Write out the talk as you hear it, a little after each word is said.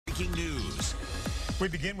breaking news. We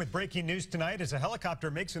begin with breaking news tonight as a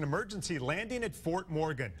helicopter makes an emergency landing at Fort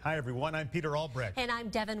Morgan. Hi, everyone. I'm Peter Albrecht. And I'm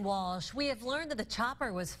Devin Walsh. We have learned that the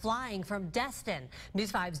chopper was flying from Destin.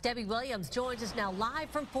 News 5's Debbie Williams joins us now live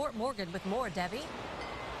from Fort Morgan with more. Debbie?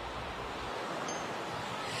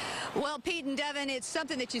 Well, Pete and Devin, it's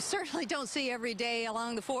something that you certainly don't see every day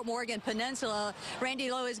along the Fort Morgan Peninsula. Randy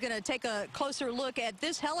Lowe is going to take a closer look at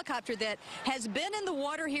this helicopter that has been in the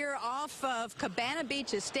water here off of Cabana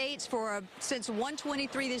Beach Estates since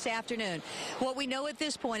 1:23 this afternoon. What we know at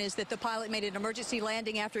this point is that the pilot made an emergency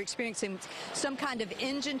landing after experiencing some kind of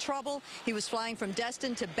engine trouble. He was flying from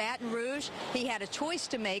Destin to Baton Rouge. He had a choice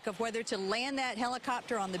to make of whether to land that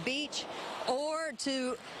helicopter on the beach or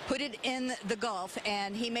to put it in the Gulf,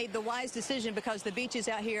 and he made the wise decision because the beaches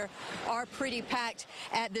out here are pretty packed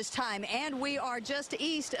at this time. And we are just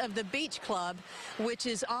east of the Beach Club, which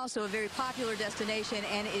is also a very popular destination,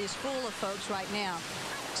 and it is full of folks right now.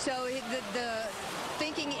 So the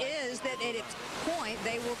thinking is that at its point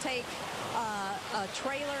they will take a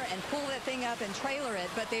trailer and pull that thing up and trailer it,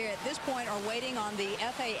 but they at this point are waiting on the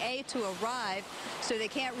FAA to arrive, so they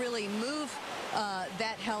can't really move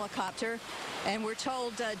that helicopter. And we're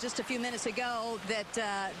told just a few minutes ago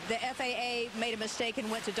that the FAA made a mistake and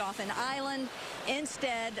went to Dauphin Island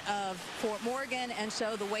instead of Fort Morgan, and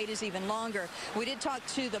so the wait is even longer. We did talk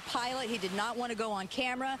to the pilot. He did not want to go on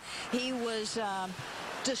camera. He was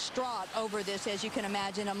distraught over this, as you can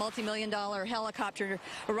imagine. A multi-million-dollar helicopter,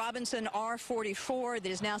 Robinson R-44,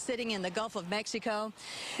 that is now sitting in the Gulf of Mexico.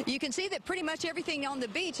 You can see that pretty much everything on the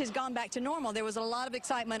beach has gone back to normal. There was a lot of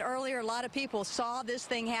excitement earlier. A lot of people saw this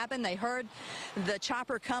thing happen. They heard the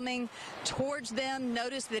chopper coming towards them,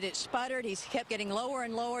 noticed that it sputtered. He kept getting lower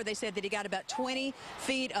and lower. They said that he got about 20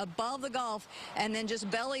 feet above the Gulf and then just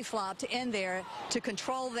belly flopped in there to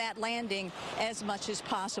control that landing as much as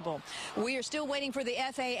possible. We are still waiting for the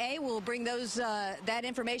FAA. Will bring that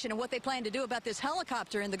information and what they plan to do about this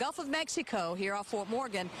helicopter in the Gulf of Mexico here off Fort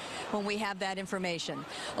Morgan when we have that information.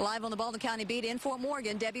 Live on the Baldwin County beat in Fort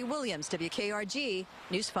Morgan, Debbie Williams, WKRG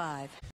News 5.